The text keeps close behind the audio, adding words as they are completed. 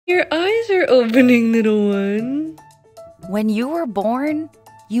Your eyes are opening, little one. When you were born,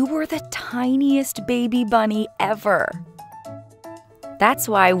 you were the tiniest baby bunny ever. That's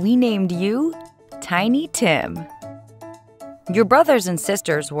why we named you Tiny Tim. Your brothers and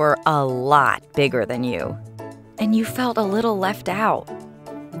sisters were a lot bigger than you, and you felt a little left out.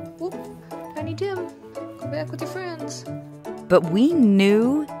 Whoop, Tiny Tim, go back with your friends. But we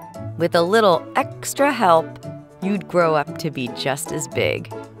knew with a little extra help, you'd grow up to be just as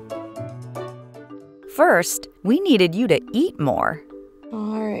big. First, we needed you to eat more.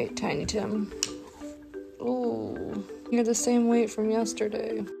 All right, Tiny Tim. Oh, you're the same weight from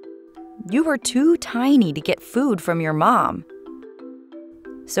yesterday. You were too tiny to get food from your mom.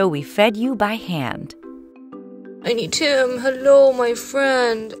 So we fed you by hand. Tiny Tim, hello, my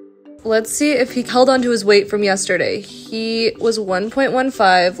friend. Let's see if he held on to his weight from yesterday. He was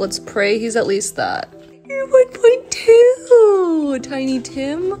 1.15. Let's pray he's at least that. You're 1.2, Tiny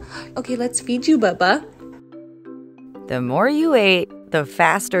Tim. Okay, let's feed you, Bubba. The more you ate, the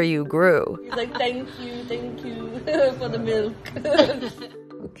faster you grew. He's like, thank you for the milk.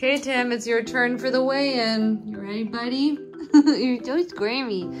 Okay, Tim, it's your turn for the weigh-in. You ready, buddy? You're so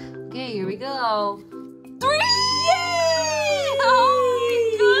screamy. Okay, here we go. 3! Yay! Oh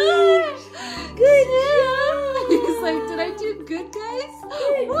my gosh! Good job! He's like, did I do good, guys?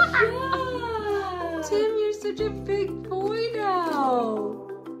 Wow! Tim, you're such a big boy now.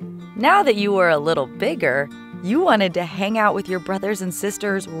 Now that you were a little bigger, you wanted to hang out with your brothers and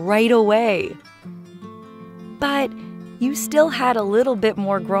sisters right away. But you still had a little bit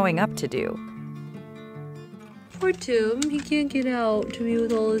more growing up to do. Poor Tim, he can't get out to be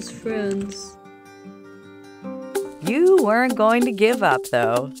with all his friends. You weren't going to give up,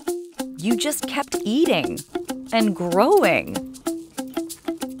 though. You just kept eating and growing.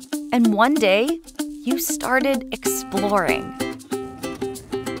 And one day, you started exploring.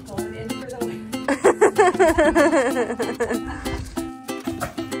 Going in for the win.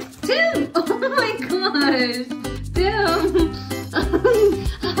 Tim! Oh my gosh! Tim!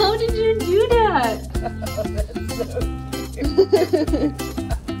 How did you do that?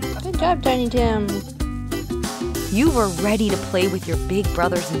 Good job, Tiny Tim. You were ready to play with your big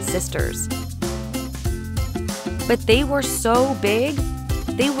brothers and sisters. But they were so big,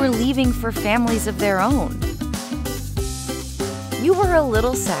 they were leaving for families of their own. You were a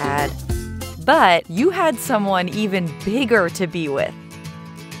little sad, but you had someone even bigger to be with.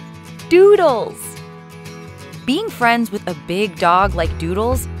 Doodles! Being friends with a big dog like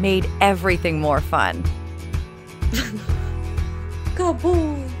Doodles made everything more fun. Good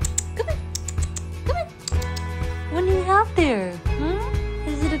boy. Come here. Come here. What do you have there? Huh?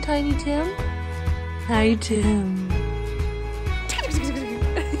 Is it a Tiny Tim? Hi, Tim.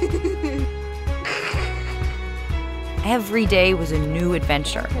 Every day was a new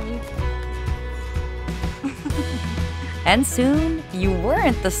adventure. And soon, you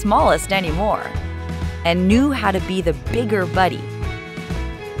weren't the smallest anymore, and knew how to be the bigger buddy.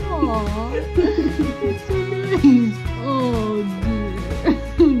 Aww. It's so nice. Oh,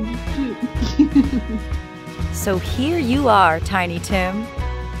 dear. So here you are, Tiny Tim.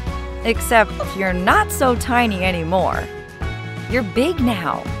 Except you're not so tiny anymore. You're big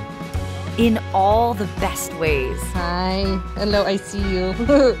now, in all the best ways. Hi. Hello, I see you.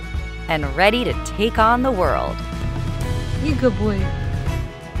 And ready to take on the world, You good boy.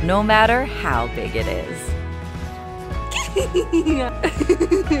 no matter how big it is.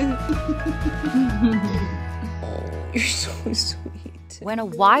 Oh, you're so sweet. When a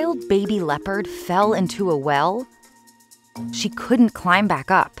wild baby leopard fell into a well, she couldn't climb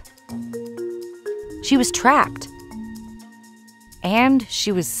back up. She was trapped. And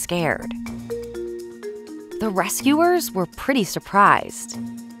she was scared. The rescuers were pretty surprised.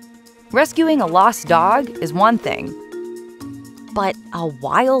 Rescuing a lost dog is one thing, but a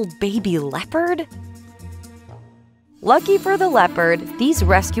wild baby leopard? Lucky for the leopard, these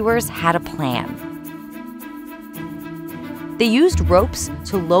rescuers had a plan. They used ropes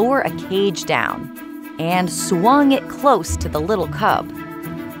to lower a cage down and swung it close to the little cub.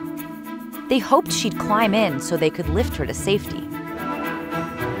 They hoped she'd climb in so they could lift her to safety.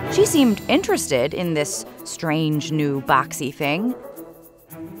 She seemed interested in this strange new boxy thing,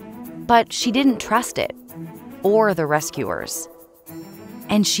 but she didn't trust it or the rescuers,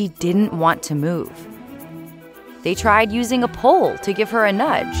 and she didn't want to move. They tried using a pole to give her a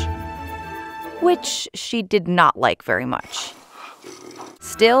nudge, which she did not like very much.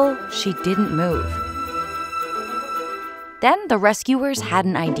 Still, she didn't move. Then the rescuers had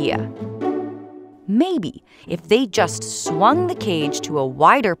an idea. Maybe if they just swung the cage to a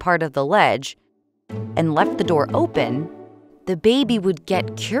wider part of the ledge and left the door open, the baby would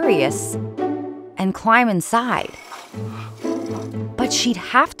get curious and climb inside. But she'd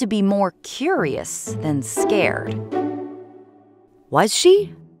have to be more curious than scared. Was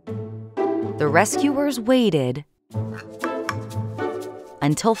she? The rescuers waited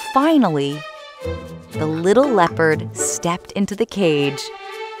until finally the little leopard stepped into the cage.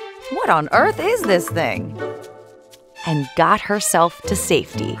 What on earth is this thing? And got herself to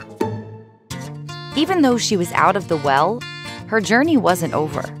safety. Even though she was out of the well, her journey wasn't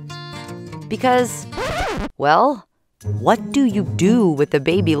over. Because, well, what do you do with a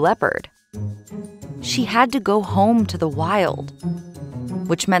baby leopard? She had to go home to the wild,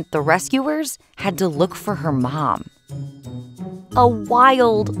 which meant the rescuers had to look for her mom. A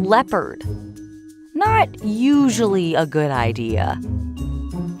wild leopard. Not usually a good idea.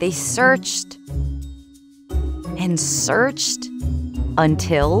 They searched and searched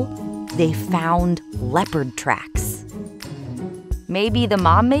until they found leopard tracks. Maybe the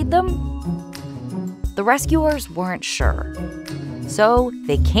mom made them? The rescuers weren't sure, so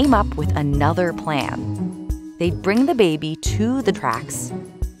they came up with another plan. They'd bring the baby to the tracks,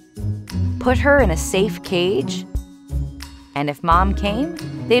 put her in a safe cage, and if mom came,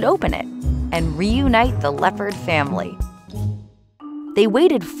 they'd open it and reunite the leopard family. They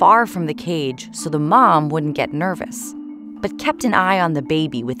waited far from the cage so the mom wouldn't get nervous, but kept an eye on the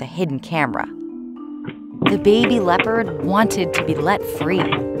baby with a hidden camera. The baby leopard wanted to be let free,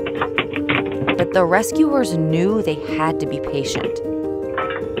 but the rescuers knew they had to be patient.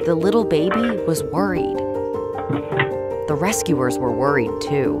 The little baby was worried. The rescuers were worried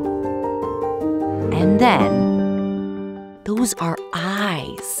too. And then, those are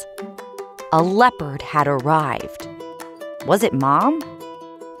eyes. A leopard had arrived. Was it Mom?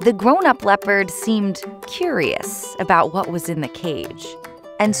 The grown-up leopard seemed curious about what was in the cage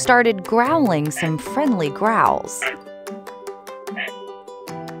and started growling some friendly growls.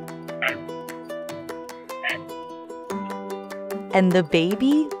 And the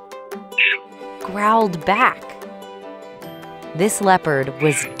baby growled back. This leopard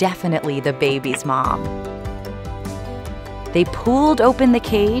was definitely the baby's mom. They pulled open the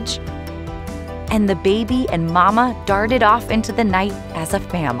cage, and the baby and mama darted off into the night as a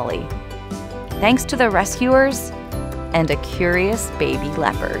family, thanks to the rescuers and a curious baby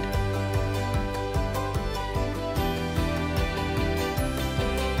leopard.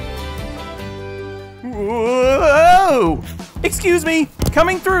 Whoa! Excuse me,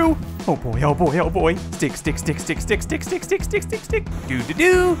 coming through. Oh boy, oh boy, oh boy. Stick, stick, stick, stick, stick, stick, stick, stick, stick, stick, stick.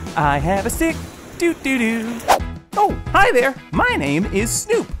 Do-do-do, I have a stick. Do-do-do. Oh, hi there. My name is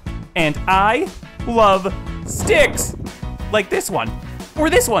Snoop, and I love sticks. Like this one, or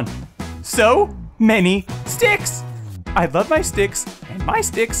this one. So many sticks. I love my sticks, and my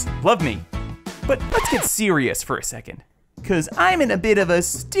sticks love me. But let's get serious for a second, because I'm in a bit of a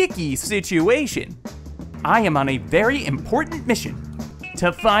sticky situation. I am on a very important mission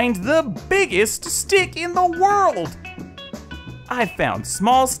to find the biggest stick in the world. I've found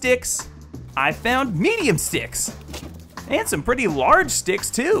small sticks, I've found medium sticks, and some pretty large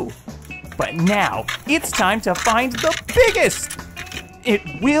sticks too. But now it's time to find the biggest. It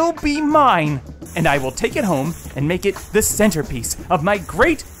will be mine, and I will take it home and make it the centerpiece of my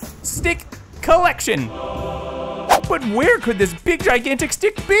great stick collection. But where could this big gigantic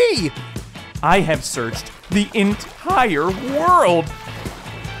stick be? I have searched the entire world,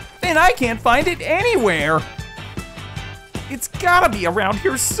 and I can't find it anywhere. It's gotta be around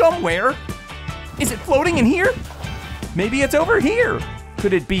here somewhere. Is it floating in here? Maybe it's over here.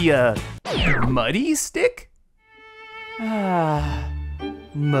 Could it be a muddy stick? Ah,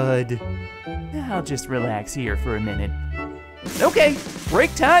 mud. I'll just relax here for a minute. Okay,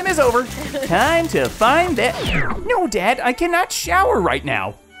 break time is over. Time to find that. No, Dad, I cannot shower right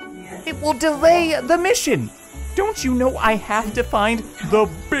now. It will delay the mission. Don't you know I have to find the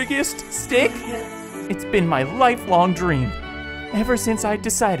biggest stick? It's been my lifelong dream, ever since I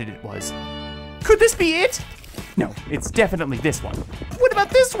decided it was. Could this be it? No, it's definitely this one. What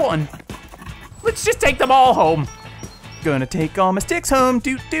about this one? Let's just take them all home. Gonna take all my sticks home,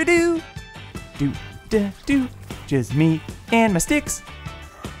 do-do-do. Do-do-do, just me and my sticks.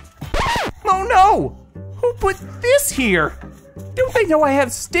 Oh no! Who put this here? Don't they know I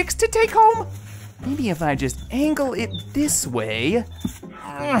have sticks to take home? Maybe if I just angle it this way.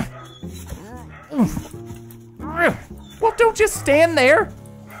 Well, don't just stand there.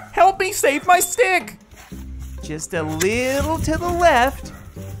 Help me save my stick. Just a little to the left.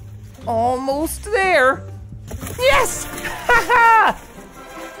 Almost there. Yes! Ha ha!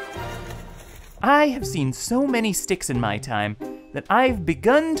 I have seen so many sticks in my time that I've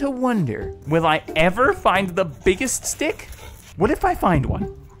begun to wonder, will I ever find the biggest stick? what if I find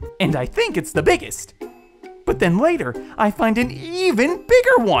one? And I think it's the biggest. But then later, I find an even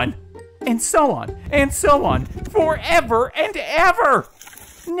bigger one. And so on, forever and ever.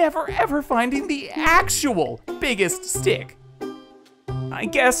 Never ever finding the actual biggest stick. I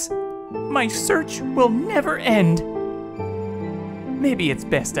guess my search will never end. Maybe it's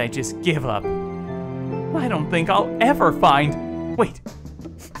best I just give up. I don't think I'll ever find... Wait.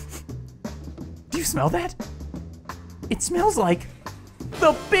 Do you smell that? It smells like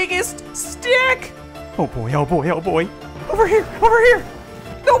the biggest stick! Oh boy, oh boy, oh boy. Over here, over here!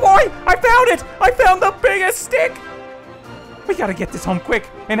 No boy, I found it! I found the biggest stick! We gotta get this home quick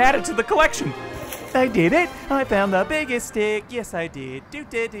and add it to the collection. I did it! I found the biggest stick. Yes, I did.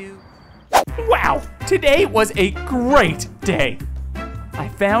 Do-do-do. Wow! Today was a great day. I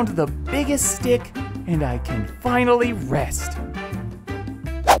found the biggest stick and I can finally rest.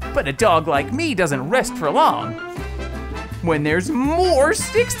 But a dog like me doesn't rest for long. When there's more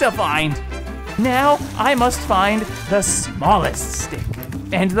sticks to find. Now I must find the smallest stick,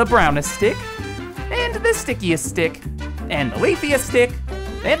 and the brownest stick, and the stickiest stick, and the leafiest stick,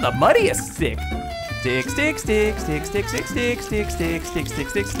 and the muddiest stick. Stick, stick, stick, stick, stick, stick, stick, stick, stick, stick, stick,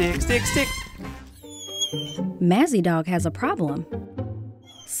 stick, stick, stick, stick. Mazzy Dog has a problem.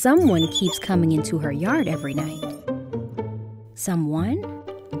 Someone keeps coming into her yard every night. Someone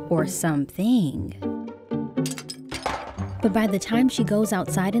or something. But by the time she goes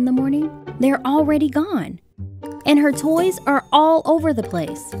outside in the morning, they're already gone. And her toys are all over the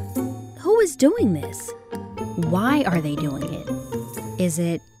place. Who is doing this? Why are they doing it? Is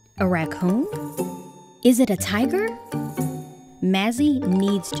it a raccoon? Is it a tiger? Mazzy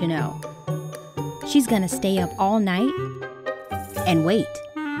needs to know. She's gonna stay up all night and wait.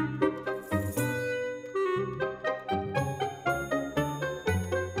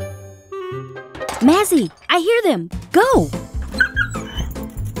 Mazzy, I hear them. Go!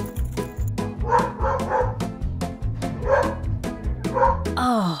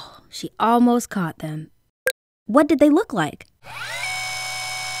 Oh, she almost caught them. What did they look like?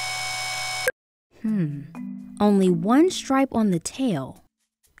 Only one stripe on the tail.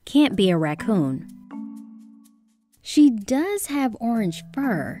 Can't be a raccoon. She does have orange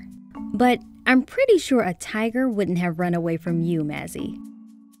fur, but I'm pretty sure a tiger wouldn't have run away from you, Mazzy.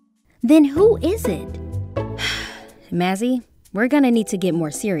 Then who is it? Mazzy, we're gonna need to get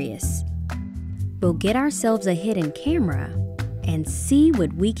more serious. We'll get ourselves a hidden camera and see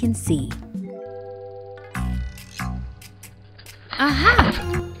what we can see.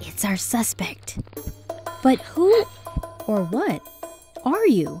 Aha! It's our suspect. But who or what are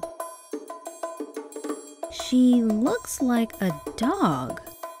you? She looks like a dog.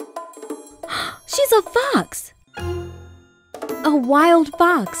 She's a fox! A wild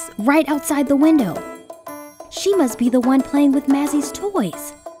fox right outside the window. She must be the one playing with Mazzy's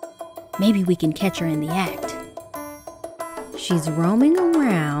toys. Maybe we can catch her in the act. She's roaming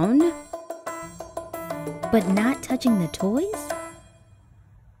around, but not touching the toys?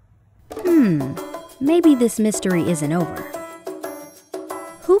 Maybe this mystery isn't over.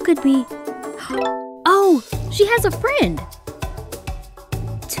 Who could be... Oh, she has a friend!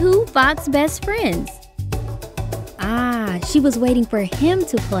 2 fox best friends. Ah, she was waiting for him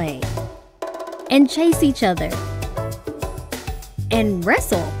to play and chase each other and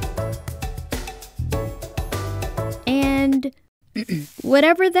wrestle and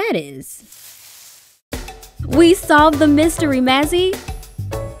whatever that is. We solved the mystery, Mazzy.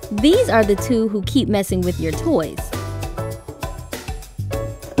 These are the 2 who keep messing with your toys.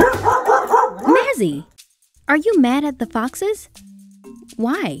 Mazzy, are you mad at the foxes?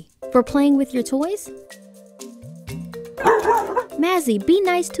 Why? For playing with your toys? Mazzy, be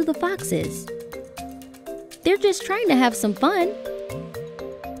nice to the foxes. They're just trying to have some fun.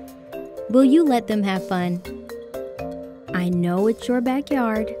 Will you let them have fun? I know it's your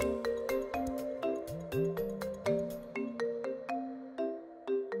backyard.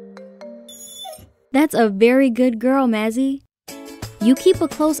 That's a very good girl, Mazzy. You keep a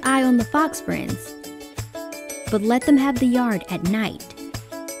close eye on the fox friends, but let them have the yard at night.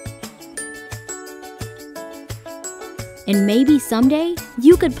 And maybe someday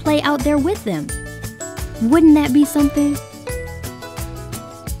you could play out there with them. Wouldn't that be something?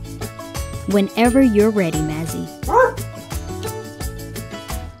 Whenever you're ready, Mazzy.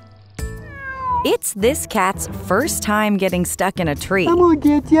 It's this cat's first time getting stuck in a tree. I'm gonna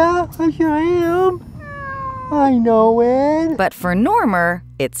get ya. I sure am. I know it. But for Normer,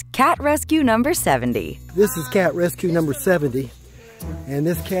 it's cat rescue number 70. This is cat rescue number 70. And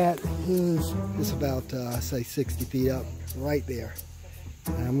this cat is about, say, 60 feet up, right there.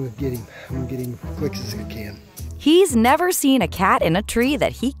 And I'm gonna get him as quick as I can. He's never seen a cat in a tree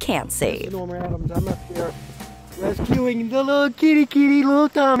that he can't save. Norma Adams, I'm up here rescuing the little kitty, little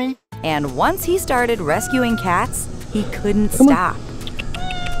Tommy. And once he started rescuing cats, he couldn't stop.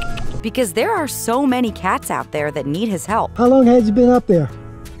 Because there are so many cats out there that need his help. How long has he been up there?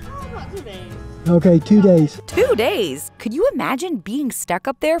 About 2 days. Okay, 2 days. 2 days? Could you imagine being stuck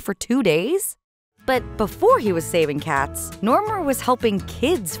up there for 2 days? But before he was saving cats, Norma was helping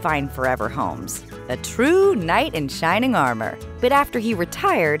kids find forever homes. A true knight in shining armor. But after he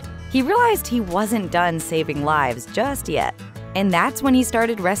retired, he realized he wasn't done saving lives just yet. And that's when he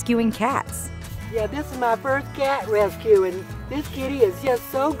started rescuing cats. Yeah, this is my first cat rescue, and this kitty is just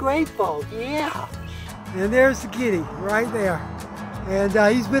so grateful. Yeah. And there's the kitty right there. And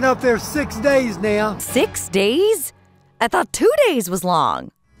he's been up there 6 days now. 6 days? I thought 2 days was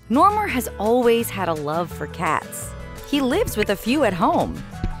long. Norma has always had a love for cats. He lives with a few at home.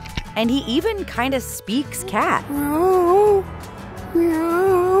 And he even kind of speaks cat. Meow.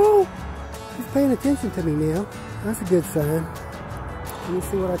 Meow. He's paying attention to me now. That's a good sign. Let me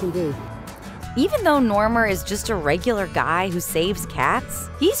see what I can do. Even though Norma is just a regular guy who saves cats,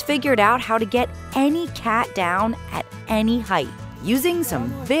 he's figured out how to get any cat down at any height using some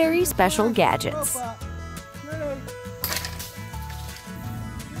very special gadgets.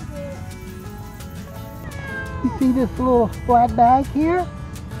 You see this little flat bag here?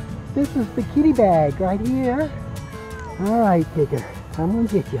 This is the kitty bag right here. All right, Tigger, I'm gonna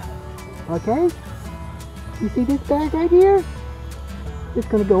get you. Okay? You see this bag right here? It's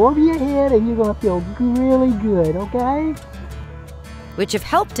gonna go over your head and you're gonna feel really good, okay? Which have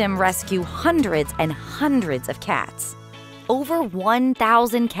helped him rescue hundreds and hundreds of cats. Over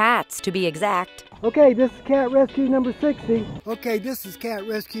 1,000 cats, to be exact. Okay, this is cat rescue number 60. Okay, this is cat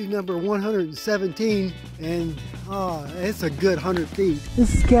rescue number 117, and it's a good 100 feet.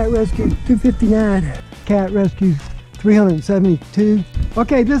 This is cat rescue 259. Cat rescue 372.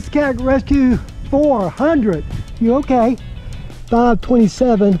 Okay, this is cat rescue 400. You okay?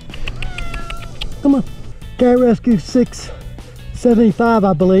 527. Come on. Cat rescue 675,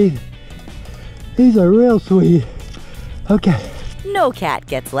 I believe. These are real sweet. Okay. No cat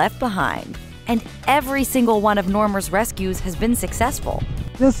gets left behind. And every single one of Norma's rescues has been successful.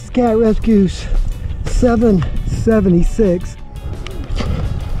 This is cat rescues 776.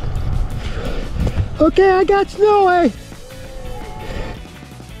 Okay, I got Snowy.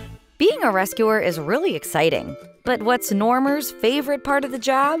 Being a rescuer is really exciting. But what's Norma's favorite part of the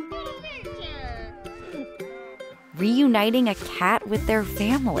job? Reuniting a cat with their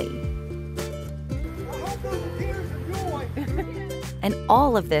family. And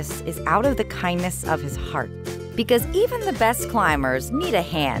all of this is out of the kindness of his heart. Because even the best climbers need a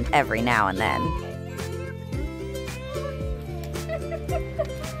hand every now and then.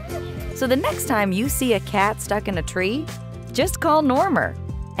 So the next time you see a cat stuck in a tree, just call Norma,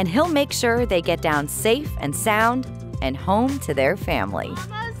 and he'll make sure they get down safe and sound and home to their family.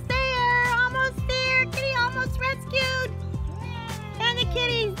 Almost there, kitty almost rescued. And the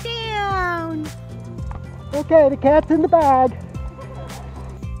kitty's down. Okay, the cat's in the bag.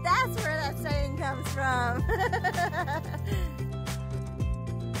 That's where that saying comes from.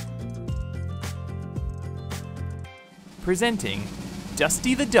 Presenting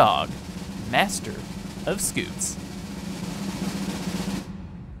Dusty the dog, master of scoots.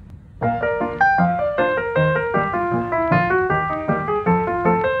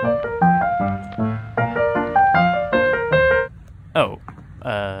 Oh,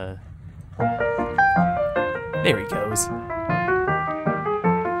 there he goes.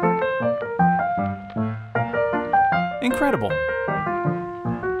 Incredible.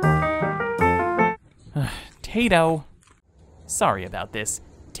 Tato. Sorry about this.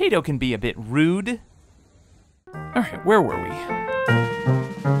 Tato can be a bit rude. All right, where were we?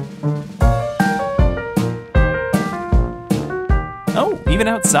 Oh, even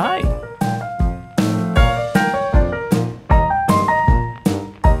outside.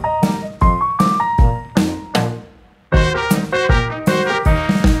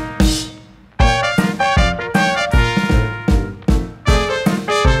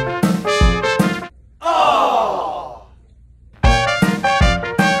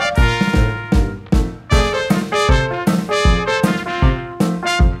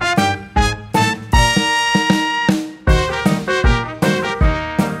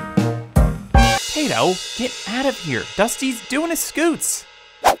 Tato, get out of here. Dusty's doing his scoots.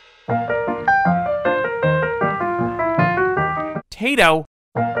 Tato,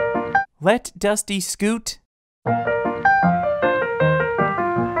 let Dusty scoot.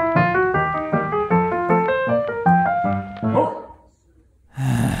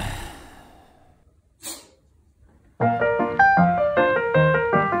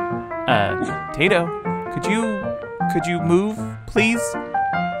 Tato, could you move, please?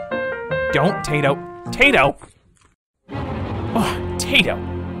 Don't, Tato. Tato! Oh,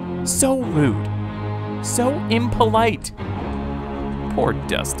 Tato. So rude. So impolite. Poor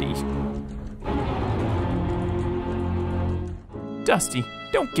Dusty. Dusty,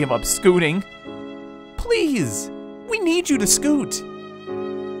 don't give up scooting. Please, we need you to scoot.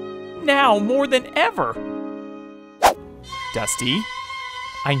 Now more than ever. Dusty,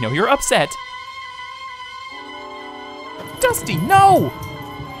 I know you're upset. Dusty, no!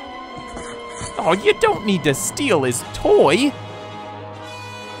 Oh, you don't need to steal his toy.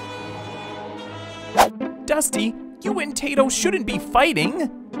 Dusty, you and Tato shouldn't be fighting.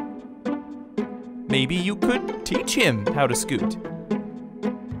 Maybe you could teach him how to scoot.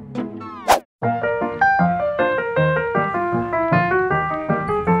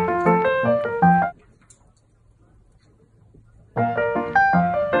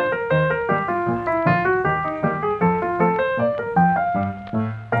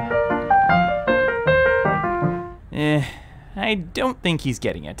 I don't think he's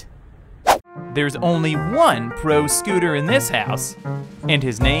getting it. There's only one pro scooter in this house, and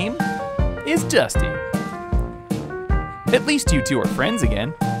his name is Dusty. At least you two are friends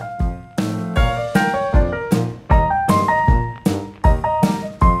again.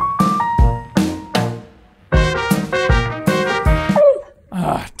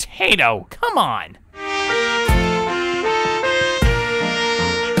 Tato, come on.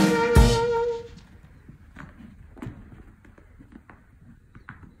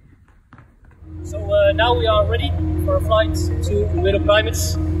 So now we are ready for a flight to Dodo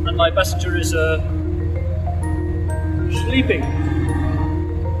Primates, and my passenger is sleeping.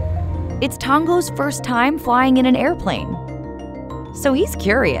 It's Tongo's first time flying in an airplane, so he's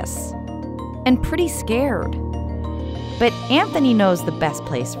curious and pretty scared. But Anthony knows the best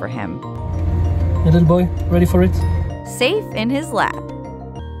place for him. Hey, little boy, ready for it? Safe in his lap.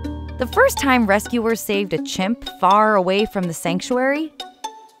 The first time rescuers saved a chimp far away from the sanctuary,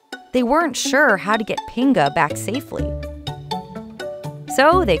 they weren't sure how to get Pinga back safely.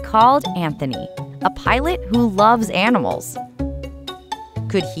 So they called Anthony, a pilot who loves animals.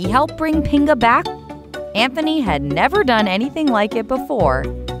 Could he help bring Pinga back? Anthony had never done anything like it before,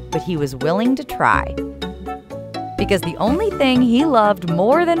 but he was willing to try. Because the only thing he loved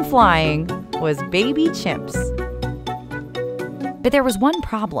more than flying was baby chimps. But there was one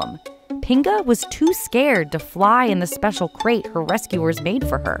problem. Pinga was too scared to fly in the special crate her rescuers made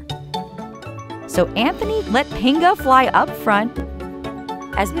for her. So Anthony let Pinga fly up front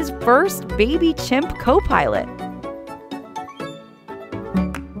as his first baby chimp co-pilot.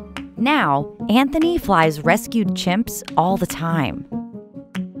 Now, Anthony flies rescued chimps all the time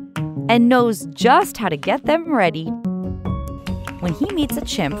and knows just how to get them ready. When he meets a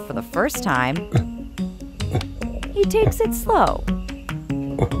chimp for the first time, he takes it slow.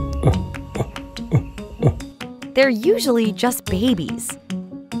 They're usually just babies,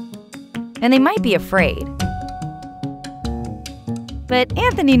 and they might be afraid. But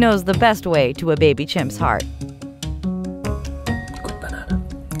Anthony knows the best way to a baby chimp's heart. Good banana.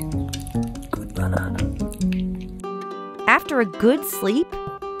 Good banana. After a good sleep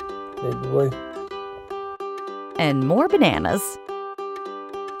Baby boy. and more bananas,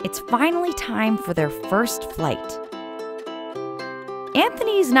 it's finally time for their first flight.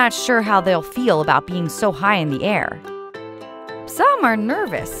 Anthony's not sure how they'll feel about being so high in the air. Some are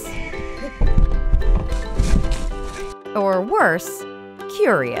nervous. Or worse,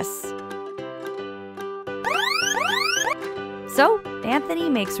 curious. So Anthony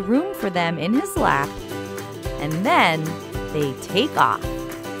makes room for them in his lap, and then they take off.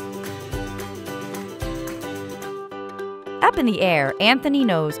 Up in the air, Anthony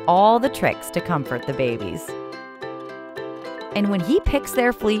knows all the tricks to comfort the babies. And when he picks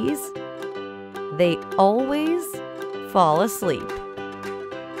their fleas, they always fall asleep.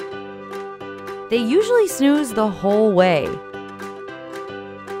 They usually snooze the whole way.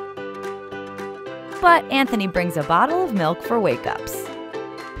 But Anthony brings a bottle of milk for wake-ups.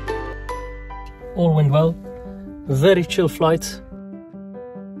 All went well. Very chill flight.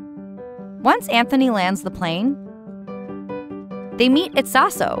 Once Anthony lands the plane, they meet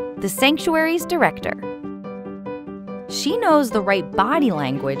Itsaso, the sanctuary's director. She knows the right body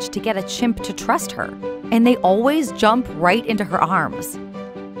language to get a chimp to trust her, and they always jump right into her arms.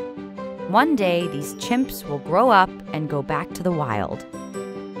 One day, these chimps will grow up and go back to the wild.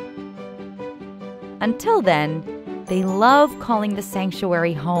 Until then, they love calling the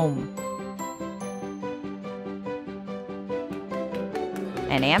sanctuary home.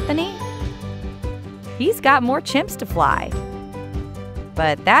 And Anthony? He's got more chimps to fly.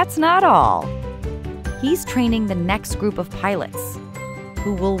 But that's not all. He's training the next group of pilots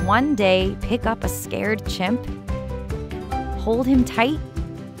who will one day pick up a scared chimp, hold him tight,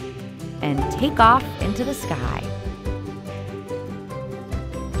 and take off into the sky.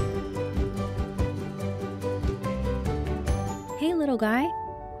 Hey, little guy,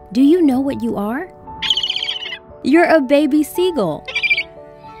 do you know what you are? You're a baby seagull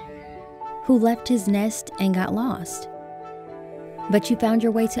who left his nest and got lost. But you found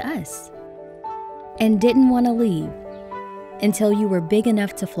your way to us and didn't want to leave until you were big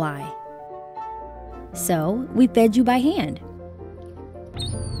enough to fly. So we fed you by hand,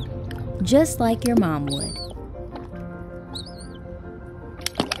 just like your mom would.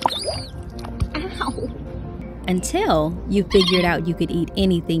 Ow. Until you figured out you could eat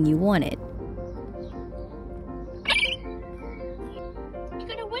anything you wanted. You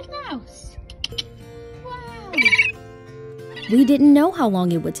got a woodlouse. Wow. We didn't know how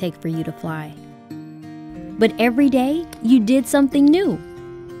long it would take for you to fly. But every day, you did something new.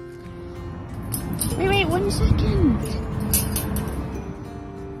 Wait, 1 second.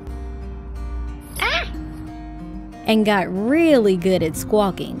 Ah! And got really good at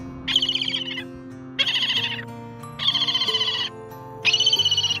squawking.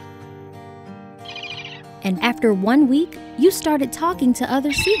 And after 1 week, you started talking to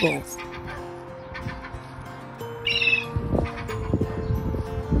other seagulls.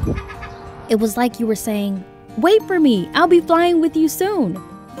 It was like you were saying, "Wait for me, I'll be flying with you soon."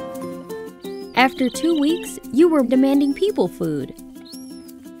 After 2 weeks, you were demanding people food.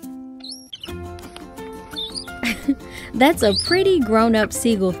 That's a pretty grown-up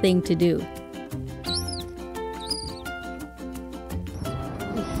seagull thing to do.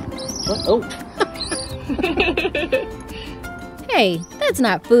 Oh. Hey, that's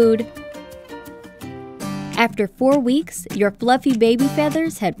not food. After 4 weeks, your fluffy baby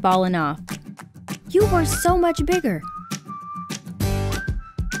feathers had fallen off. You were so much bigger.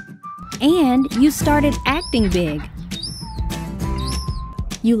 And you started acting big.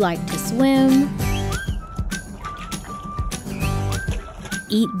 You liked to swim,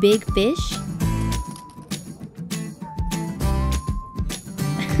 eat big fish,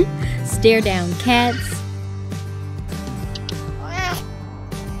 stare down cats,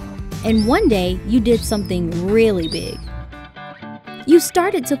 and one day you did something really big. You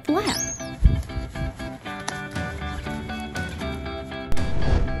started to flap.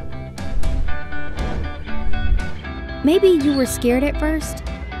 Maybe you were scared at first,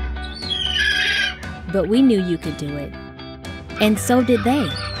 but we knew you could do it. And so did they.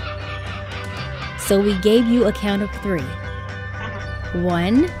 So we gave you a count of 3.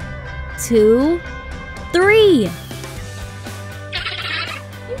 1, 2, 3.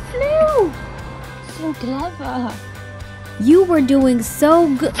 You flew. So clever. You were doing so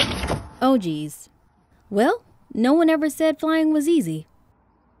good. Oh, geez. Well, no one ever said flying was easy.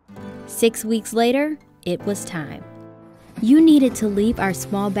 6 weeks later, it was time. You needed to leave our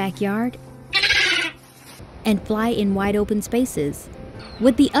small backyard and fly in wide open spaces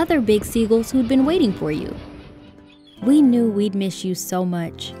with the other big seagulls who'd been waiting for you. We knew we'd miss you so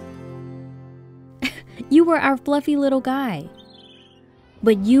much. You were our fluffy little guy.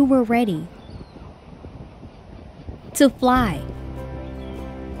 But you were ready to fly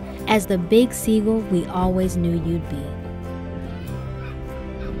as the big seagull we always knew you'd be.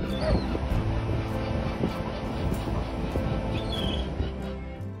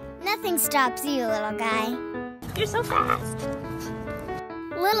 Nothing stops you, little guy. You're so fast.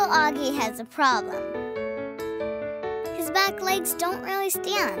 Little Augie has a problem. His back legs don't really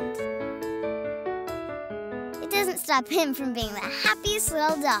stand. It doesn't stop him from being the happiest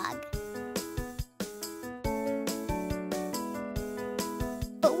little dog.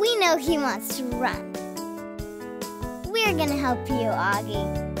 But we know he wants to run. We're gonna help you, Augie.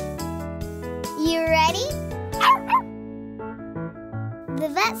 You ready? The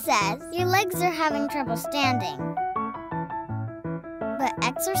vet says your legs are having trouble standing. But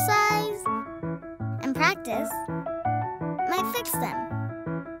exercise and practice might fix them.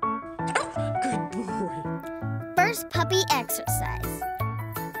 Good boy. First puppy exercise.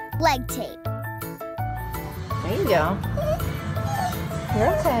 Leg tape. There you go. You're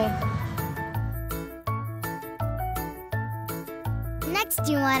okay. Next,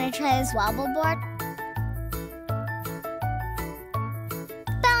 you want to try this wobble board?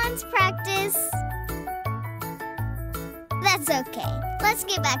 Balance practice. That's okay. Let's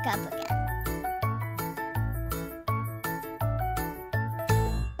get back up again.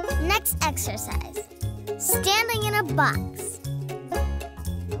 Next exercise. Standing in a box.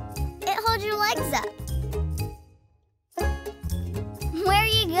 It holds your legs up. Where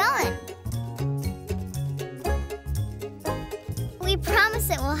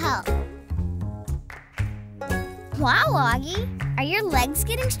it will help. Wow, Augie, are your legs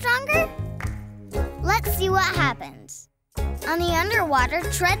getting stronger? Let's see what happens. On the underwater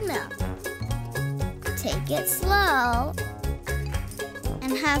treadmill. Take it slow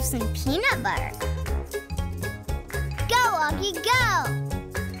and have some peanut butter. Go, Augie, go!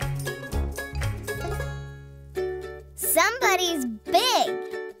 Somebody's big.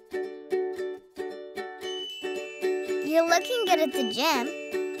 You're looking good at the gym,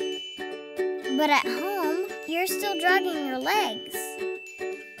 but at home, you're still dragging your legs.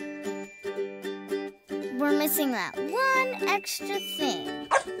 We're missing that one extra thing.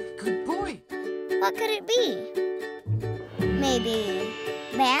 Good boy. What could it be? Maybe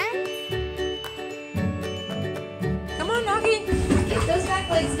bands? Come on, Augie. Get those back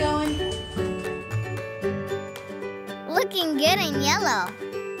legs going. Looking good in yellow.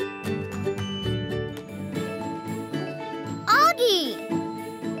 Augie!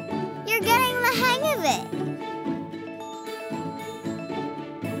 You're getting the hang of it.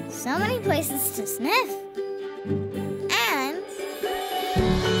 So many places to sniff. And...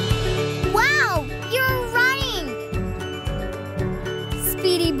 wow! You're running!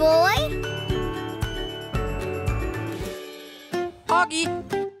 Speedy boy! Augie.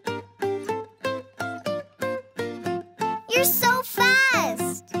 You're so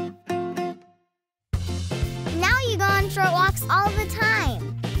fast! Now you go on short walks all the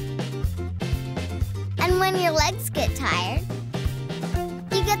time. And when your legs get tired,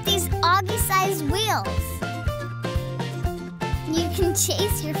 you get these Augie-sized wheels. You can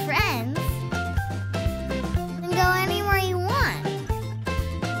chase your friends and go anywhere you want.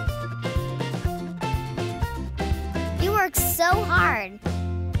 You worked so hard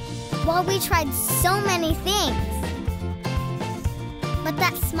while we tried so many things. But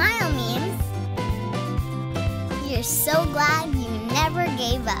that smile means you're so glad you never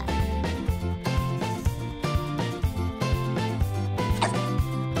gave up.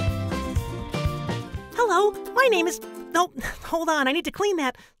 Hello, my name is... No, hold on, I need to clean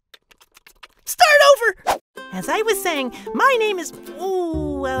that. Start over! As I was saying, my name is...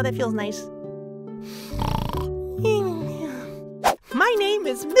 Ooh, wow, that feels nice. My name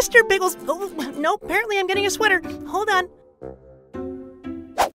is Mr. Biggles... Oh, no, apparently I'm getting a sweater. Hold on.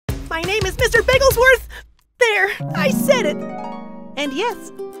 My name is Mr. Bigglesworth! There, I said it! And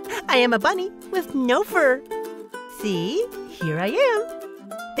yes, I am a bunny with no fur. See, here I am.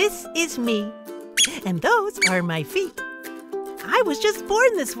 This is me. And those are my feet. I was just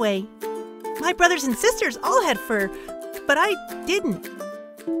born this way. My brothers and sisters all had fur, but I didn't.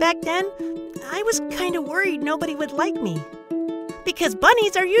 Back then, I was kind of worried nobody would like me. Because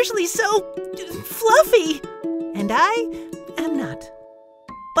bunnies are usually so fluffy. And I am not.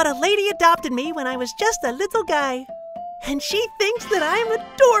 But a lady adopted me when I was just a little guy. And she thinks that I'm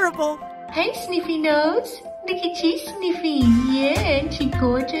adorable. Hey, Sniffy Nose. Look at you sniffing. Yeah, ain't she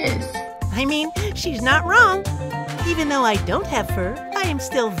gorgeous? I mean, she's not wrong. Even though I don't have fur, I am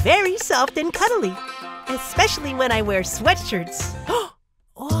still very soft and cuddly. Especially when I wear sweatshirts.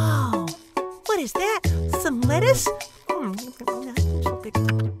 Wow, what is that? Some lettuce?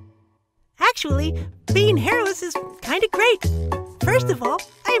 Actually, being hairless is kind of great. First of all,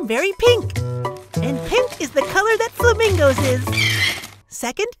 I am very pink. And pink is the color that flamingos is.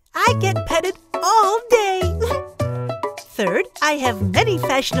 Second, I get petted all day. Third, I have many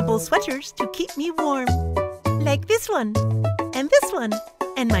fashionable sweaters to keep me warm. Like this one, and this one,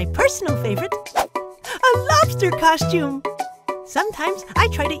 and my personal favorite, a lobster costume. Sometimes I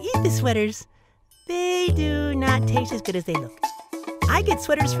try to eat the sweaters. They do not taste as good as they look. I get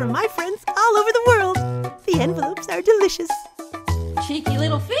sweaters from my friends all over the world. The envelopes are delicious. Cheeky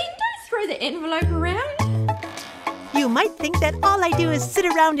little thing, don't throw the envelope around. You might think that all I do is sit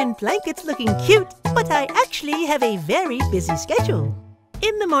around in blankets looking cute, but I actually have a very busy schedule.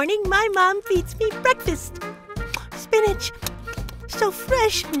 In the morning, my mom feeds me breakfast. Spinach, so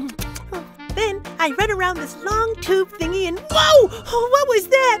fresh. Then I run around this long tube thingy and whoa! What was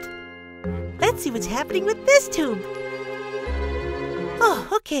that? Let's see what's happening with this tube. Oh,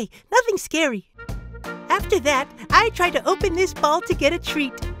 okay, nothing scary. After that, I try to open this ball to get a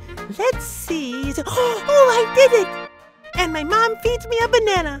treat. Let's see. Oh, I did it! And my mom feeds me a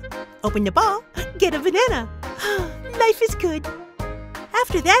banana. Open the ball, get a banana. Life is good.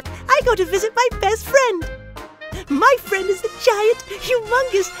 After that, I go to visit my best friend. My friend is a giant,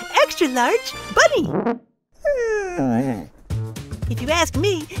 humongous, extra-large bunny. If you ask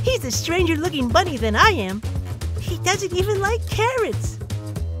me, he's a stranger-looking bunny than I am. He doesn't even like carrots.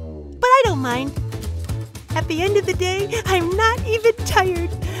 But I don't mind. At the end of the day, I'm not even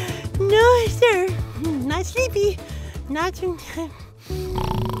tired. No, sir. Not sleepy. Not...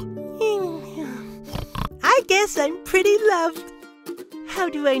 I guess I'm pretty loved. How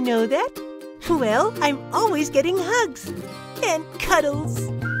do I know that? Well, I'm always getting hugs and cuddles.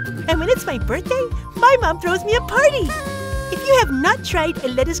 And when it's my birthday, my mom throws me a party. If you have not tried a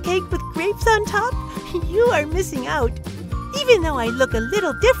lettuce cake with grapes on top, you are missing out. Even though I look a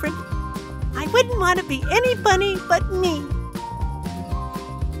little different, I wouldn't want to be any bunny but me.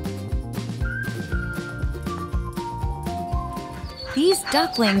 These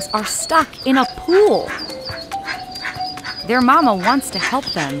ducklings are stuck in a pool. Their mama wants to help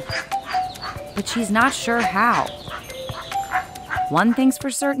them, but she's not sure how. One thing's for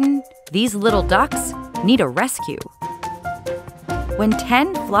certain, these little ducks need a rescue. When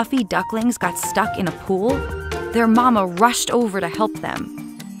 10 fluffy ducklings got stuck in a pool, their mama rushed over to help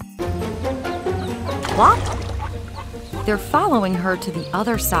them. Plop! They're following her to the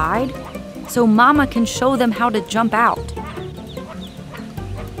other side so mama can show them how to jump out.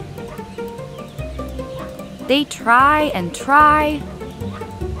 They try and try,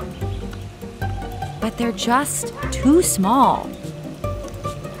 but they're just too small.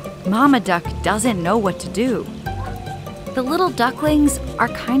 Mama Duck doesn't know what to do. The little ducklings are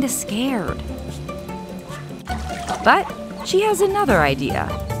kind of scared. But she has another idea.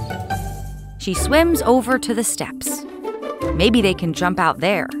 She swims over to the steps. Maybe they can jump out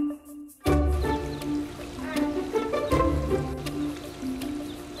there.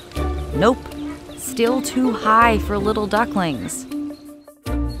 Nope. Still too high for little ducklings.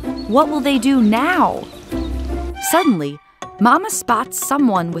 What will they do now? Suddenly, Mama spots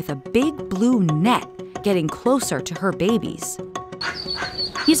someone with a big blue net getting closer to her babies.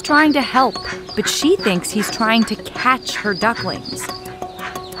 He's trying to help, but she thinks he's trying to catch her ducklings.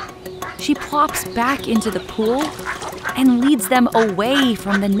 She plops back into the pool and leads them away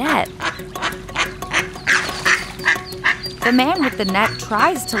from the net. The man with the net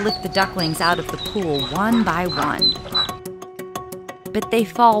tries to lift the ducklings out of the pool one by one. But they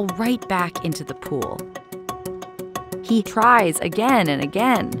fall right back into the pool. He tries again and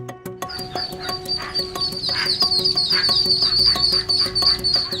again.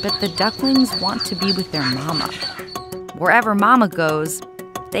 But the ducklings want to be with their mama. Wherever mama goes,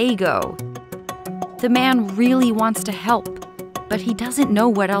 they go. The man really wants to help, but he doesn't know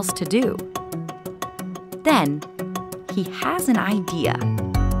what else to do. Then, he has an idea.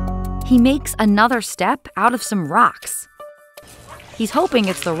 He makes another step out of some rocks. He's hoping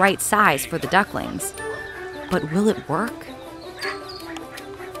it's the right size for the ducklings. But will it work?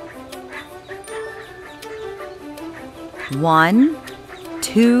 One,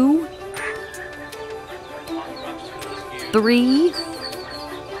 2, 3,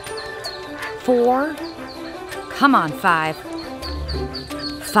 4. Come on, 5.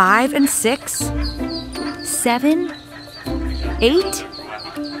 5 and 6, 7, 8.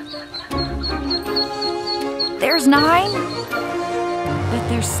 There's 9. But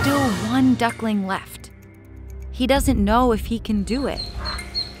there's still one duckling left. He doesn't know if he can do it.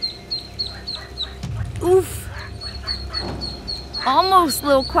 Oof. Almost,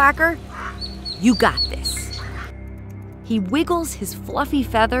 little quacker. You got this. He wiggles his fluffy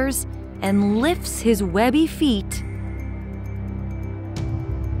feathers and lifts his webby feet.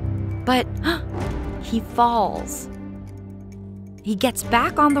 But he falls. He gets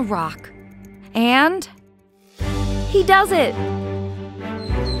back on the rock, and he does it.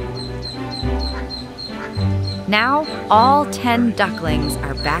 Now all 10 ducklings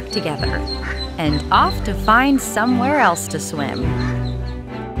are back together and off to find somewhere else to swim.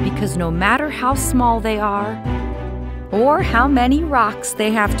 Because no matter how small they are, or how many rocks they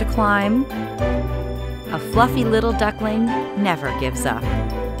have to climb, a fluffy little duckling never gives up.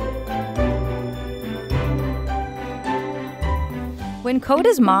 When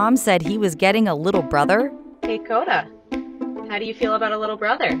Coda's mom said he was getting a little brother, Hey Coda, how do you feel about a little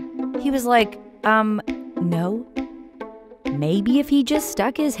brother? He was like, no. Maybe if he just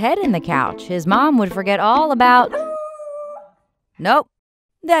stuck his head in the couch, his mom would forget all about... Nope,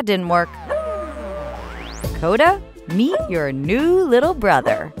 that didn't work. Coda, meet your new little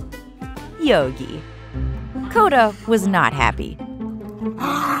brother, Yogi. Coda was not happy.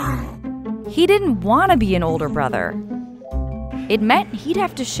 He didn't want to be an older brother. It meant he'd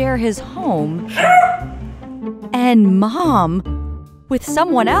have to share his home and mom with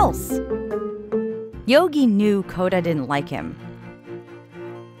someone else. Yogi knew Coda didn't like him.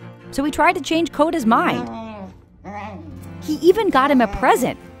 So he tried to change Coda's mind. He even got him a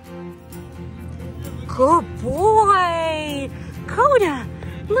present. Good boy! Coda,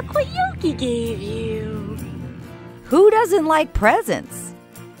 look what Yogi gave you. Who doesn't like presents?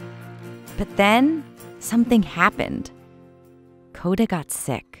 But then something happened. Coda got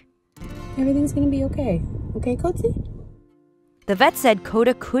sick. Everything's gonna be okay. Okay, Coatsy? The vet said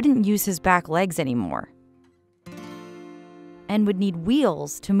Coda couldn't use his back legs anymore and would need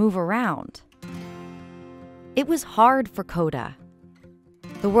wheels to move around. It was hard for Coda.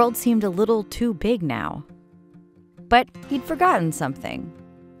 The world seemed a little too big now. But he'd forgotten something.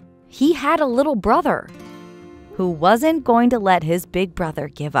 He had a little brother who wasn't going to let his big brother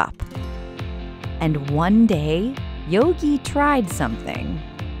give up. And one day, Yogi tried something.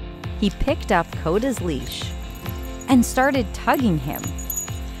 He picked up Coda's leash and started tugging him.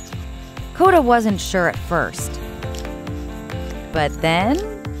 Coda wasn't sure at first. But then...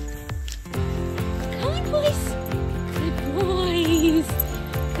 Come on, boys! Good boys!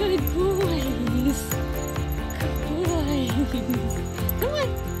 Good boys! Good boys! Come on!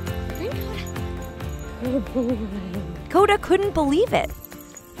 Bring Coda! Good boy! Coda couldn't believe it.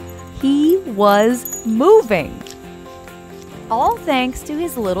 He was moving. All thanks to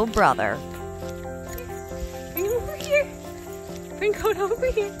his little brother. Bring him over here! Bring Coda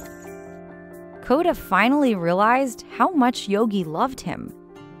over here! Coda finally realized how much Yogi loved him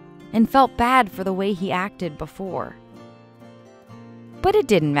and felt bad for the way he acted before. But it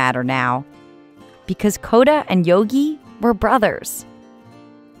didn't matter now, because Coda and Yogi were brothers.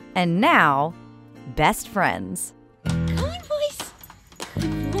 And now, best friends. Come on, boys!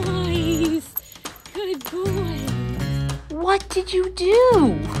 Good boys! Good boys! What did you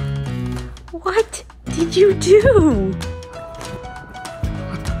do? What did you do?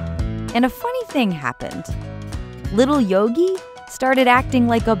 And a funny thing happened. Little Yogi started acting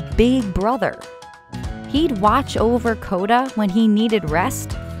like a big brother. He'd watch over Coda when he needed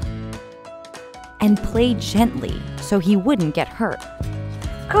rest and play gently so he wouldn't get hurt.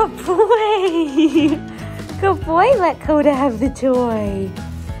 Good boy! Good boy, let Coda have the toy.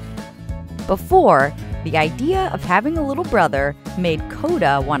 Before, the idea of having a little brother made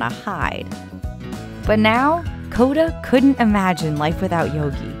Coda want to hide. But now, Coda couldn't imagine life without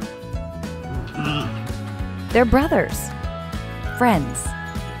Yogi. They're brothers, friends,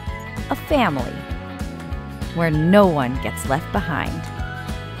 a family, where no one gets left behind.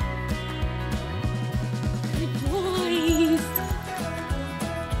 Good boys!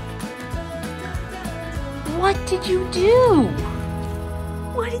 What did you do?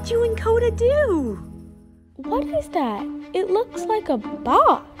 What did you and Coda do? What is that? It looks like a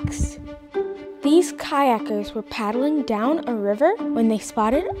box. These kayakers were paddling down a river when they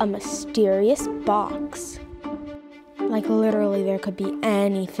spotted a mysterious box. Like literally there could be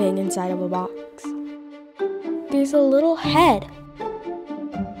anything inside of a box. There's a little head.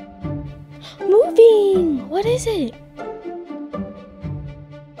 Moving! What is it?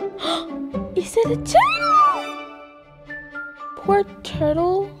 Is it a turtle? Poor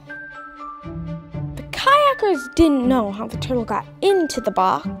turtle. The kayakers didn't know how the turtle got into the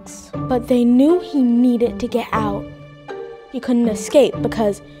box, but they knew he needed to get out. He couldn't escape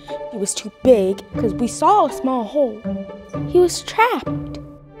because he was too big, because we saw a small hole. He was trapped.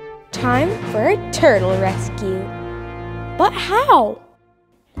 Time for a turtle rescue. But how?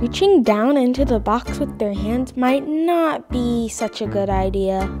 Reaching down into the box with their hands might not be such a good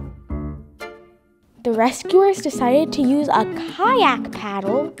idea. The rescuers decided to use a kayak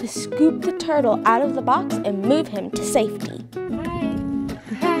paddle to scoop the turtle out of the box and move him to safety.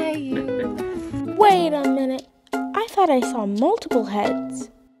 Hi. Wait a minute. I thought I saw multiple heads.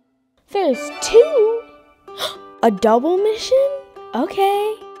 There's two. A double mission?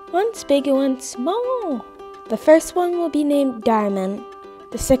 Okay. One's big and one's small. The first one will be named Diamond.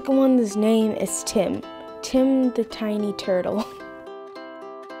 The second one's name is Tim. Tim the tiny turtle.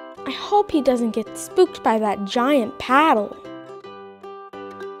 I hope he doesn't get spooked by that giant paddle.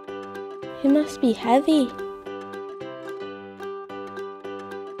 He must be heavy.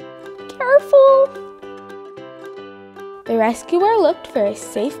 Careful! The rescuer looked for a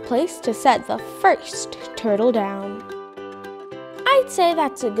safe place to set the first turtle down. I'd say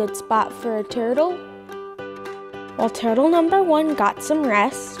that's a good spot for a turtle. While turtle number 1 got some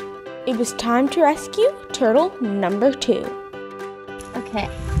rest, it was time to rescue turtle number 2. Okay,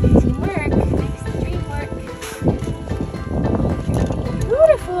 teamwork. Nice teamwork.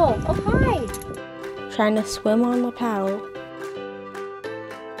 Beautiful. Oh, hi. Trying to swim on the paddle.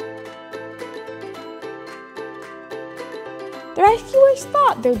 The rescuers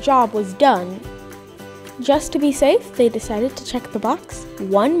thought their job was done. Just to be safe, they decided to check the box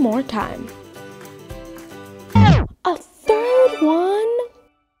one more time. A third one?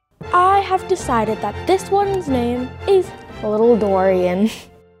 I have decided that this one's name is Little Dorian.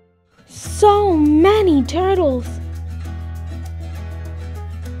 So many turtles.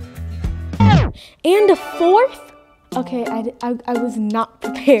 And a fourth? Okay, I was not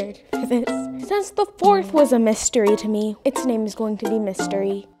prepared for this. Since the fourth was a mystery to me, its name is going to be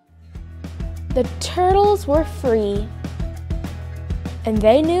Mystery. The turtles were free, and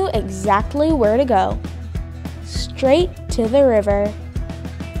they knew exactly where to go. Straight to the river.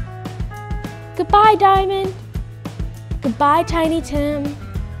 Goodbye, Diamond. Goodbye, Tiny Tim.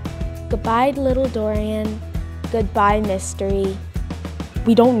 Goodbye, Little Dorian. Goodbye, Mystery.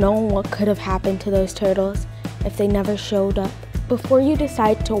 We don't know what could have happened to those turtles if they never showed up. Before you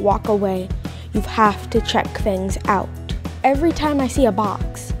decide to walk away, you have to check things out. Every time I see a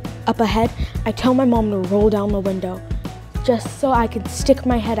box up ahead, I tell my mom to roll down the window, just so I can stick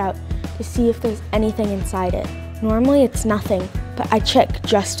my head out to see if there's anything inside it. Normally it's nothing, but I check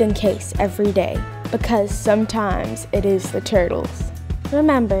just in case every day, because sometimes it is the turtles.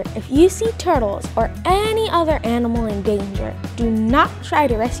 Remember, if you see turtles or any other animal in danger, do not try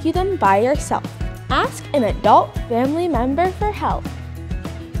to rescue them by yourself. Ask an adult family member for help.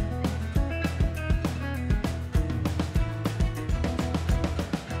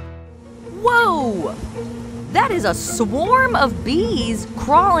 Whoa! That is a swarm of bees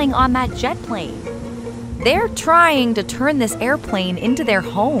crawling on that jet plane. They're trying to turn this airplane into their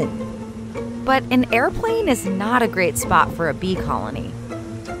home. But an airplane is not a great spot for a bee colony.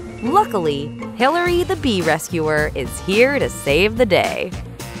 Luckily, Hillary the bee rescuer is here to save the day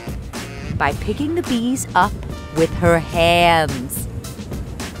by picking the bees up with her hands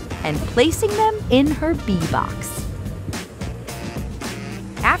and placing them in her bee box.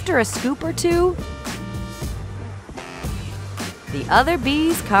 After a scoop or two, the other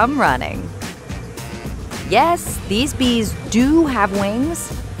bees come running. Yes, these bees do have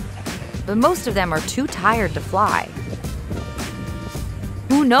wings, but most of them are too tired to fly.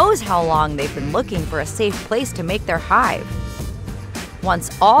 Who knows how long they've been looking for a safe place to make their hive.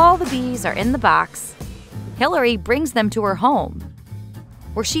 Once all the bees are in the box, Hillary brings them to her home,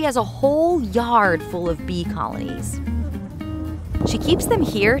 where she has a whole yard full of bee colonies. She keeps them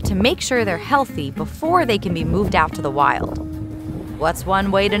here to make sure they're healthy before they can be moved out to the wild. What's one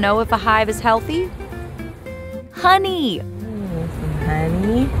way to know if a hive is healthy? Honey!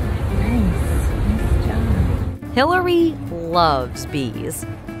 Honey. Nice job. Hillary loves bees.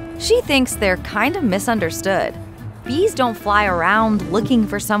 She thinks they're kind of misunderstood. Bees don't fly around looking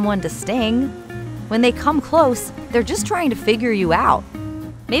for someone to sting. When they come close, they're just trying to figure you out.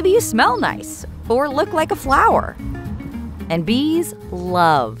 Maybe you smell nice or look like a flower. And bees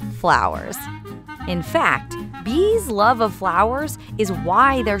love flowers. In fact, bees' love of flowers is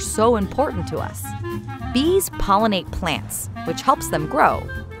why they're so important to us. Bees pollinate plants, which helps them grow.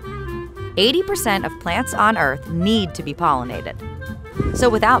 80% of plants on Earth need to be pollinated. So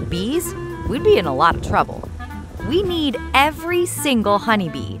without bees, we'd be in a lot of trouble. We need every single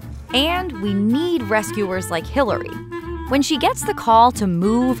honeybee, and we need rescuers like Hillary. When she gets the call to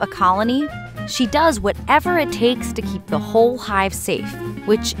move a colony, she does whatever it takes to keep the whole hive safe,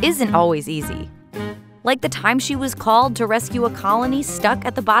 which isn't always easy. Like the time she was called to rescue a colony stuck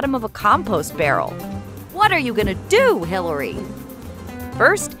at the bottom of a compost barrel. What are you gonna do, Hillary?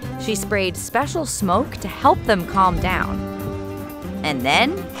 First, she sprayed special smoke to help them calm down. And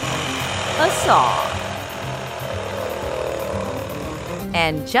then, a saw.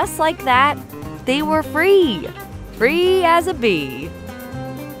 And just like that, they were free. Free as a bee.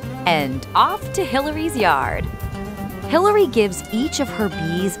 And off to Hillary's yard. Hillary gives each of her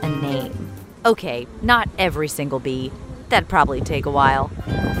bees a name. Okay, not every single bee. That'd probably take a while.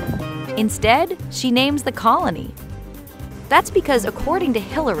 Instead, she names the colony. That's because, according to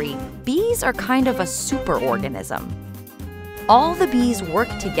Hillary, bees are kind of a superorganism. All the bees work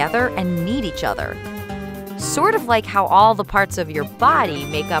together and need each other. Sort of like how all the parts of your body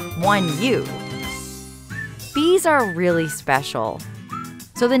make up one you. Bees are really special.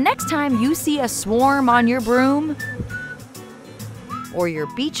 So the next time you see a swarm on your broom, or your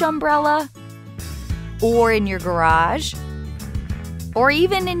beach umbrella, or in your garage, or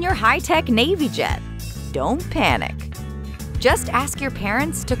even in your high-tech Navy jet, don't panic. Just ask your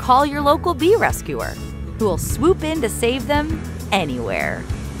parents to call your local bee rescuer, who will swoop in to save them anywhere.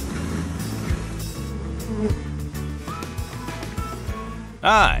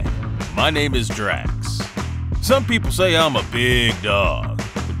 Hi, my name is Drax. Some people say I'm a big dog,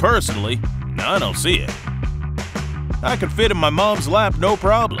 but personally, I don't see it. I can fit in my mom's lap no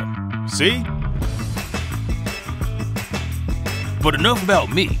problem. See? But enough about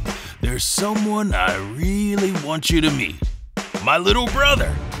me. There's someone I really want you to meet. My little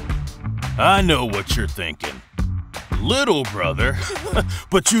brother. I know what you're thinking. Little brother?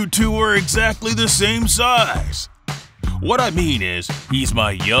 But you two are exactly the same size. What I mean is, he's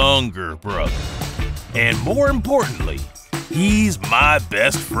my younger brother. And more importantly, he's my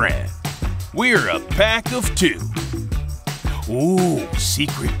best friend. We're a pack of 2. Ooh,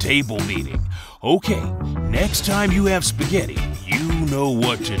 secret table meeting. Okay, next time you have spaghetti, you know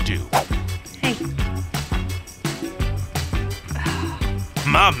what to do. Hey.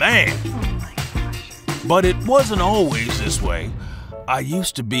 My man. Oh my gosh. But it wasn't always this way. I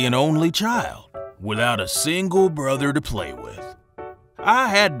used to be an only child, without a single brother to play with. I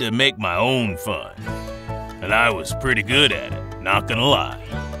had to make my own fun. And I was pretty good at it, not gonna lie.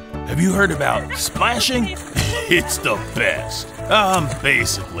 Have you heard about splashing? It's the best. I'm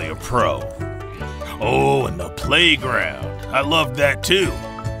basically a pro. Oh, and the playground. I loved that too.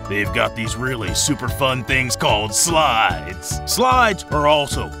 They've got these really super fun things called slides. Slides are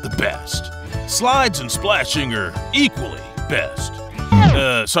also the best. Slides and splashing are equally best.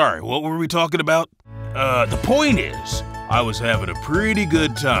 Sorry, what were we talking about? The point is, I was having a pretty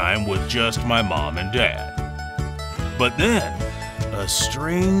good time with just my mom and dad. But then, a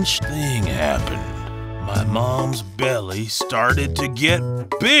strange thing happened. My mom's belly started to get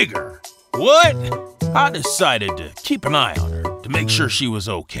bigger. What? I decided to keep an eye on her to make sure she was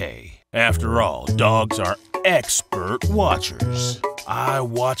okay. After all, dogs are expert watchers. I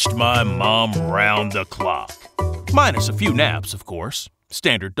watched my mom round the clock. Minus a few naps, of course.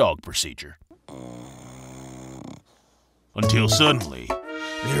 Standard dog procedure. Until suddenly,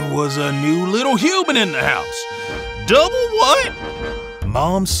 there was a new little human in the house. Double what?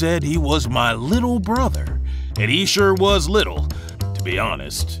 Mom said he was my little brother, and he sure was little. To be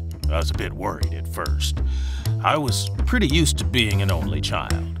honest, I was a bit worried at first. I was pretty used to being an only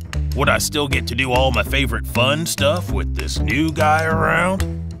child. Would I still get to do all my favorite fun stuff with this new guy around?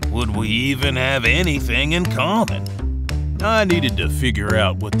 Would we even have anything in common? I needed to figure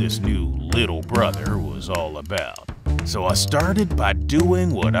out what this new little brother was all about. So I started by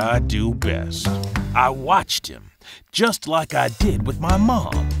doing what I do best. I watched him, just like I did with my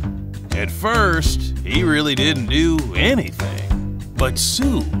mom. At first, he really didn't do anything. But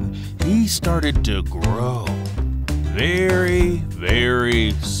soon, he started to grow. Very,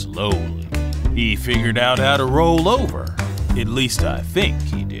 very slowly. He figured out how to roll over. At least I think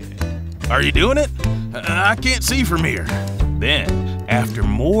he did. Are you doing it? I can't see from here. Then, after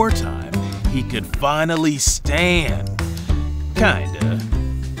more time, he could finally stand. Kinda.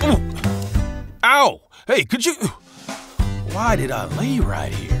 Ow! Hey, could you... Why did I lay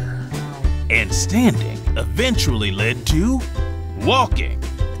right here? And standing eventually led to walking.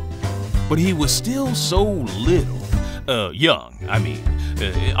 But he was still so little. Young, I mean.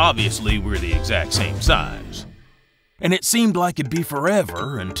 Obviously, we're the exact same size. And it seemed like it'd be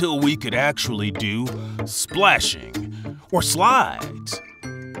forever until we could actually do splashing or slides.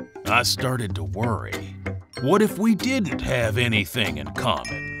 I started to worry. What if we didn't have anything in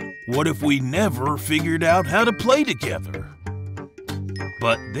common? What if we never figured out how to play together?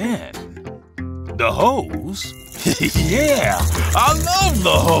 But then, the hose? Yeah, I love the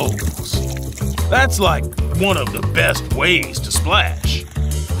hose. That's like one of the best ways to splash.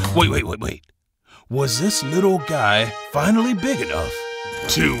 Wait. Was this little guy finally big enough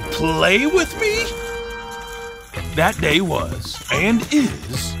to play with me? That day was, and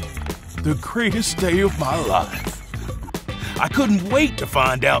is, the greatest day of my life. I couldn't wait to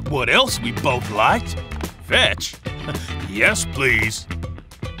find out what else we both liked. Fetch? Yes, please.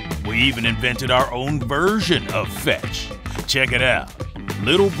 We even invented our own version of fetch. Check it out.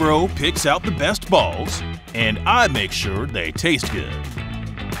 Little bro picks out the best balls, and I make sure they taste good.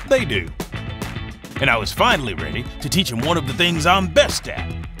 They do. And I was finally ready to teach him one of the things I'm best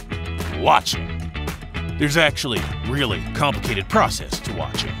at, watching. There's actually a really complicated process to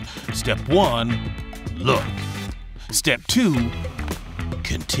watching. Step 1, look. Step 2,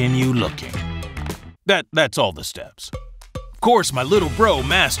 continue looking. That's all the steps. Of course, my little bro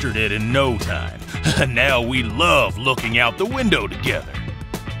mastered it in no time. Now we love looking out the window together.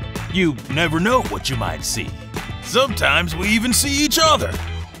 You never know what you might see. Sometimes we even see each other.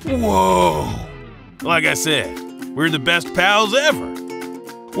 Whoa! Like I said, we're the best pals ever.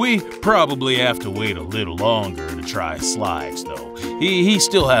 We probably have to wait a little longer to try slides, though. He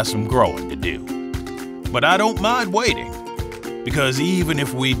still has some growing to do. But I don't mind waiting, because even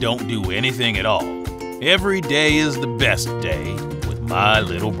if we don't do anything at all, every day is the best day with my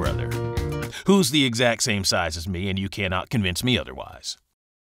little brother, who's the exact same size as me, and you cannot convince me otherwise.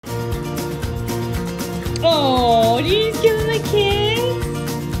 Oh, did you just give him a kiss?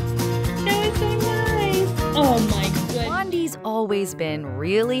 That was so nice. Oh my goodness. Blondie's always been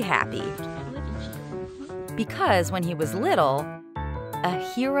really happy. Because when he was little,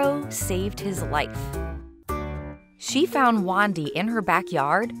 a hero saved his life. She found Wandy in her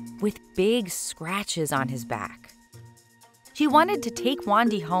backyard with big scratches on his back. She wanted to take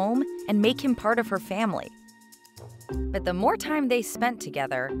Wandy home and make him part of her family. But the more time they spent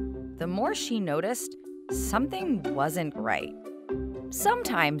together, the more she noticed something wasn't right.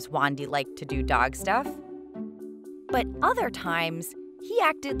 Sometimes Wandy liked to do dog stuff, but other times he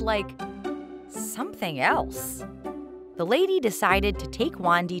acted like something else. The lady decided to take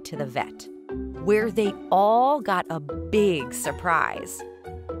Wandy to the vet, where they all got a big surprise.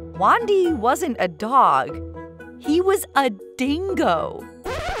 Wandy wasn't a dog, he was a dingo.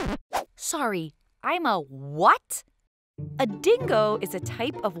 Sorry, I'm a what? A dingo is a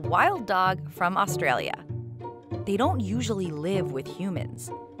type of wild dog from Australia. They don't usually live with humans,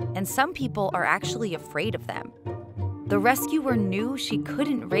 and some people are actually afraid of them. The rescuer knew she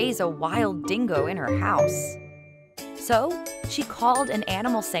couldn't raise a wild dingo in her house. So she called an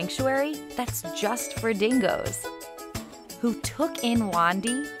animal sanctuary that's just for dingoes, who took in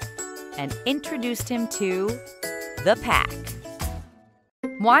Wandy and introduced him to the pack.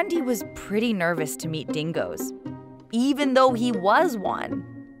 Wandy was pretty nervous to meet dingoes, even though he was one.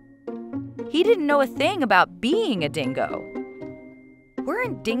 He didn't know a thing about being a dingo.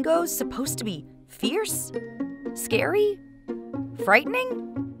 Weren't dingoes supposed to be fierce, scary,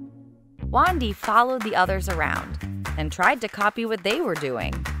 frightening? Wandy followed the others around and tried to copy what they were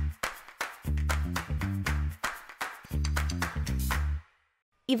doing.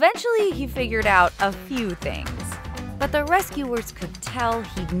 Eventually, he figured out a few things, but the rescuers could tell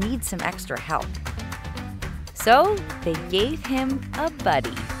he'd need some extra help. So they gave him a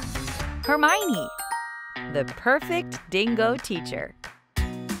buddy, Hermione, the perfect dingo teacher.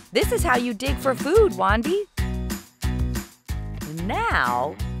 This is how you dig for food, Wandy.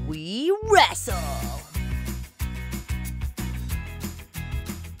 Now we wrestle.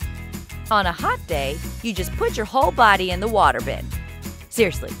 On a hot day, you just put your whole body in the water bin.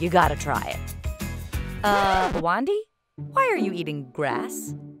 Seriously, you gotta try it. Wandy, why are you eating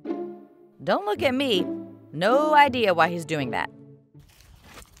grass? Don't look at me. No idea why he's doing that.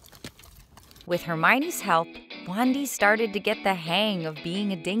 With Hermione's help, Wandy started to get the hang of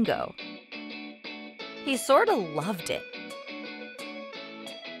being a dingo. He sort of loved it.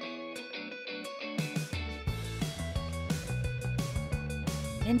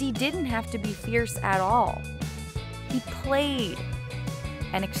 And he didn't have to be fierce at all. He played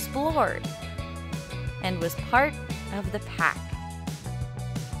and explored and was part of the pack.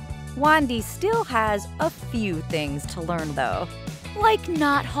 Wandy still has a few things to learn though, like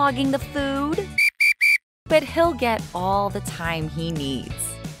not hogging the food. But he'll get all the time he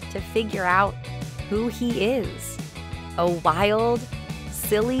needs to figure out who he is. A wild,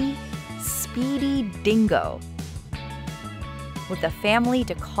 silly, speedy dingo with a family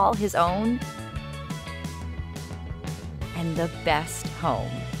to call his own and the best home.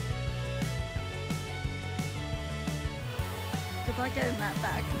 Good luck getting that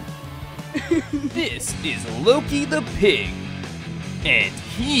back. This is Loki the pig, and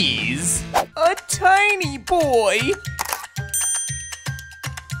he's a tiny boy.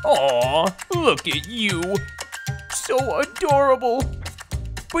 Aw, look at you. So adorable.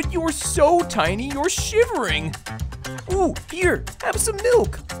 But you're so tiny, you're shivering. Ooh, here, have some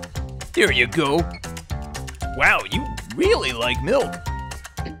milk. There you go. Wow, you really like milk.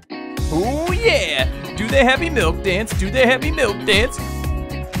 Oh yeah, do the happy milk dance, do the happy milk dance.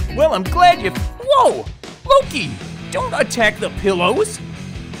 Well, I'm glad you, whoa, Loki, don't attack the pillows.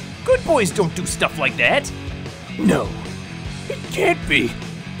 Good boys don't do stuff like that. No, it can't be.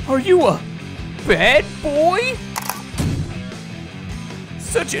 Are you a bad boy?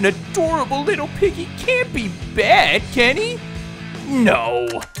 Such an adorable little piggy can't be bad, can he? No,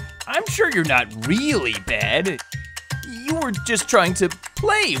 I'm sure you're not really bad. You were just trying to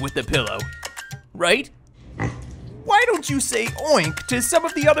play with the pillow, right? Why don't you say oink to some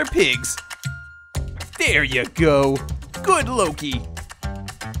of the other pigs? There you go. Good, Loki.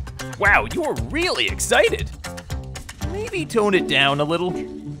 Wow, you're really excited. Maybe tone it down a little.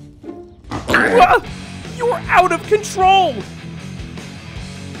 You're out of control.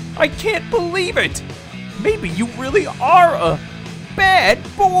 I can't believe it. Maybe you really are a bad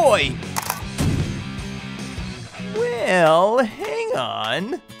boy. Well, hang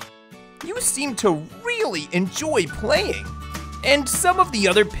on. You seem to really enjoy playing, and some of the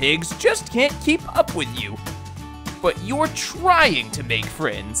other pigs just can't keep up with you. But you're trying to make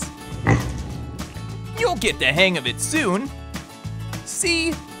friends. You'll get the hang of it soon.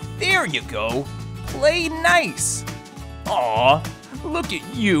 See, there you go. Play nice. Aw, look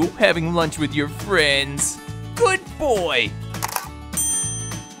at you having lunch with your friends. Good boy.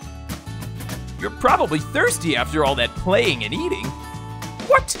 You're probably thirsty after all that playing and eating.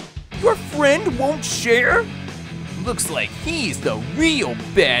 What? Your friend won't share? Looks like he's the real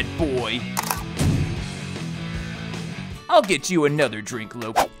bad boy. I'll get you another drink,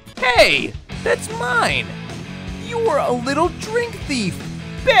 Loki. Hey, that's mine. You're a little drink thief.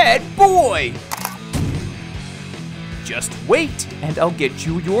 Bad boy. Just wait, and I'll get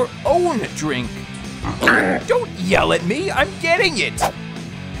you your own drink. Don't yell at me, I'm getting it.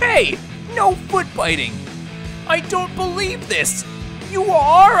 Hey, no foot biting. I don't believe this. You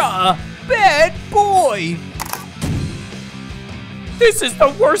are a bad boy. This is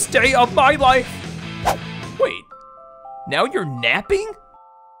the worst day of my life. Wait, now you're napping?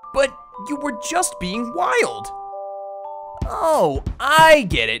 But you were just being wild. Oh, I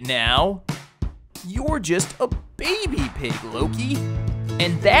get it now. You're just a baby pig, Loki.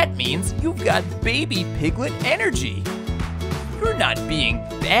 And that means you've got baby piglet energy. You're not being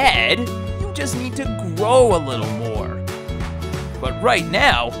bad, you just need to grow a little more. But right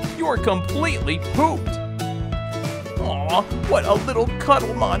now, you're completely pooped. Aw, what a little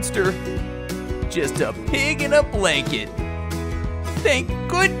cuddle monster. Just a pig in a blanket. Thank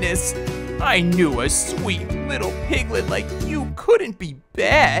goodness. I knew a sweet little piglet like you couldn't be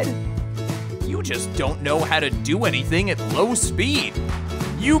bad. You just don't know how to do anything at low speed.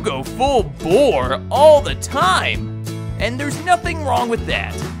 You go full bore all the time. And there's nothing wrong with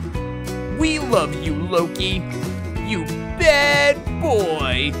that. We love you, Loki. You bad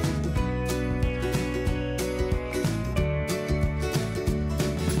boy.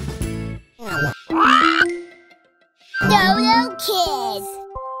 Dodo Kids.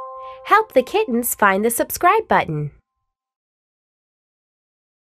 Help the kittens find the subscribe button.